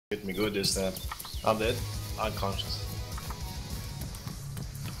hit me good is that I'm dead, unconscious.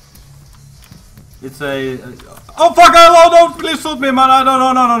 It's a... Oh fuck, hello, don't please shoot me, man, I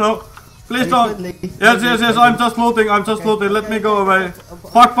don't, no. Please don't. Yes, I'm just looting, let me go away.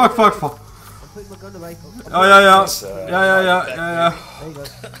 Fuck. I'm putting my gun away. Oh yeah.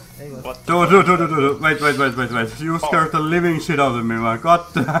 There you go. Do. Wait. You scared the living shit out of me, man. God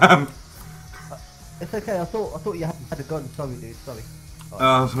damn. It's okay, I thought you had a gun. Sorry, dude, sorry.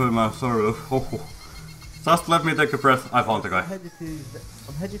 Sorry, man, sorry. Just let me take a breath. I found the guy.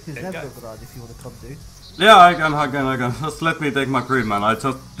 I'm headed to Zebrograd if you want to come, dude. Yeah, I can. Just let me take my green, man. I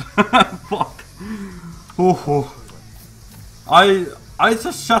just... Fuck. I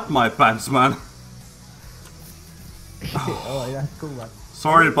just shut my pants, man. Alright, that's cool, man.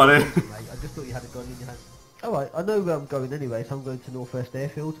 Sorry, buddy. I just thought you had a gun in your hand. Alright, I know where I'm going anyway, so I'm going to Northwest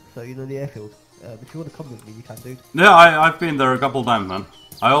Airfield, so you know the airfield. If you want to come with me, you can, dude. Yeah, I've been there a couple times, man.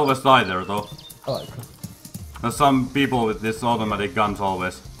 I always die there, though. Alright, cool. There's some people with this automatic guns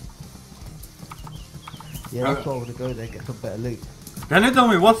always. Yeah, that's why I want to go there, get some better loot. Can you tell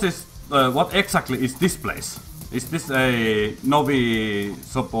me what exactly is this place? Is this a Novi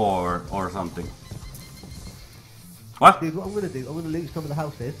support or something? What? Dude, what I'm going to do, I'm going to loot some of the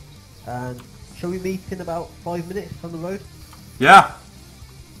houses, and shall we meet in about 5 minutes on the road? Yeah.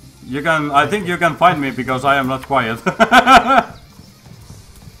 You can, I think you can find me because I am not quiet.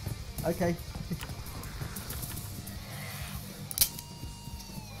 Okay.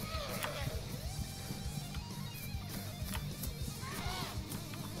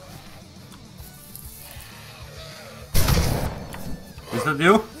 Is that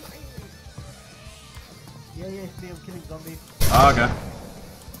you? Yeah, it's me, I'm killing zombies. Ah, okay.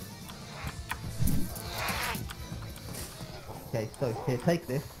 Okay, so here, take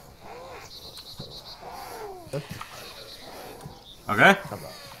this. Okay.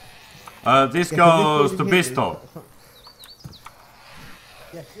 This Yeah, goes to here, pistol.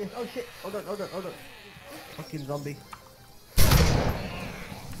 Yes, oh shit, hold on. Fucking zombie.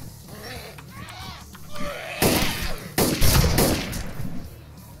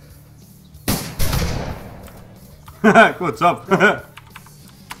 Good job.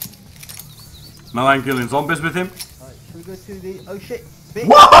 Now I'm killing zombies with him. Alright, should we go to the... Oh shit! Bitch.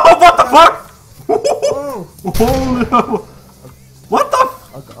 Whoa! What the fuck? Whoa! Holy hell! What the?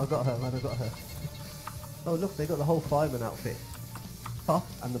 I got her, man, I got her. Oh look, they got the whole fireman outfit. Top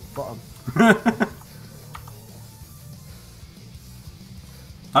and the bottom.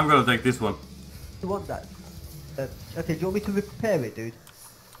 I'm gonna take this one. You want that? Okay, do you want me to repair it, dude?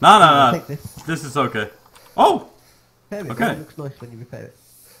 No. Take this. This is okay. Oh! Repair it, Okay. it looks nice when you repair it.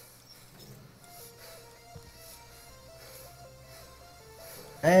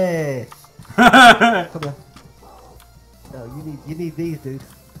 Hey! Come here. No, you need these, dude.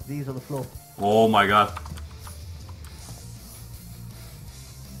 These on the floor. Oh my god.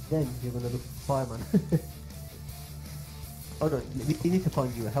 Then you're gonna look fireman. Oh no, we need to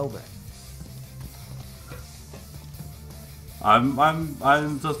find you a helmet.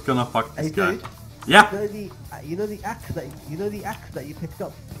 I'm just gonna fuck this Hey, guy. dude. Yeah. You know the axe that you picked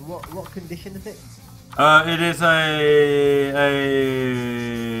up. What condition is it? It is a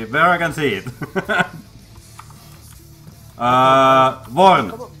where I can see it. Worn.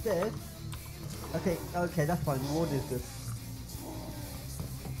 Come upstairs. Okay, that's fine. Worn is good.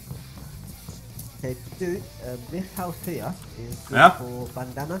 Okay, dude. This house here is good for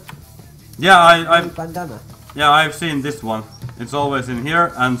bandana. Yeah, I bandana. yeah, I've seen this one. It's always in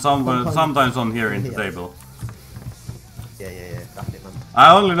here and sometimes on here in the table. Yeah, that's it, man.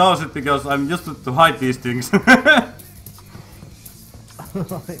 I only know it because I'm used to hide these things. Right,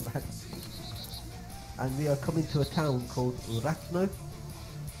 man. And we are coming to a town called Ratno.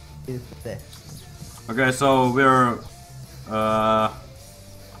 Is there? Okay, so we're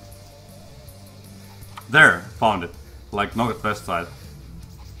there, found it. Like northwest side.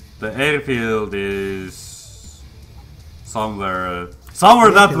 The airfield is somewhere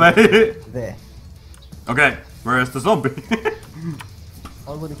that way. There. Okay, where is the zombie?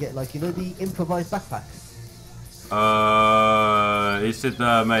 I want to get, like, you know the improvised backpack? Is it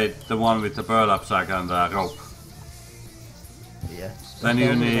made the one with the burlap sack and the rope? Yeah. Then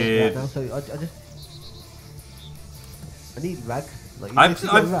you need... Now, so I need rags. Like, if you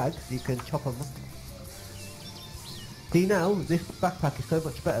get rags, you can chop them up. See now, this backpack is so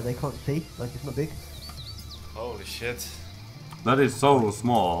much better, they can't see, like it's not big. Holy shit. That is so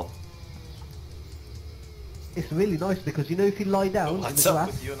small. It's really nice because you know if you lie down in the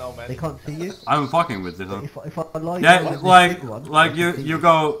grass, they can't see you. I'm fucking with this one. If I lie down in this big one, like you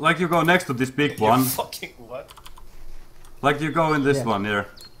go next to this big one. Fucking what? Like you go in this one here.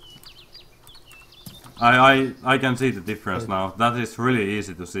 I can see the difference now. That is really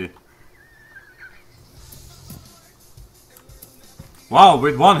easy to see. Wow,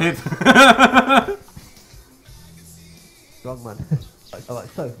 with one hit. Wrong man. Alright,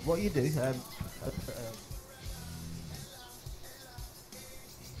 so what you do,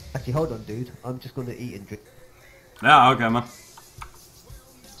 actually hold on dude, I'm just gonna eat and drink. Yeah, okay man.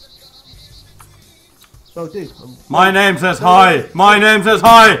 Oh dude, my name says hi! My name says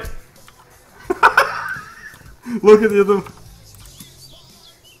hi! Look at you.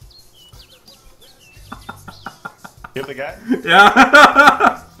 Kill the guy?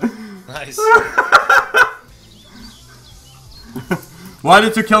 Yeah! Nice. Why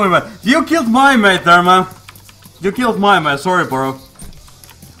did you kill me, man? You killed my mate there, man! You killed my mate, sorry bro.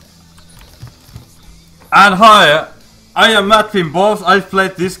 And hi! I am Matt Finn Boss. I've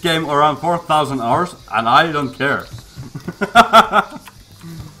played this game around 4,000 hours and I don't care.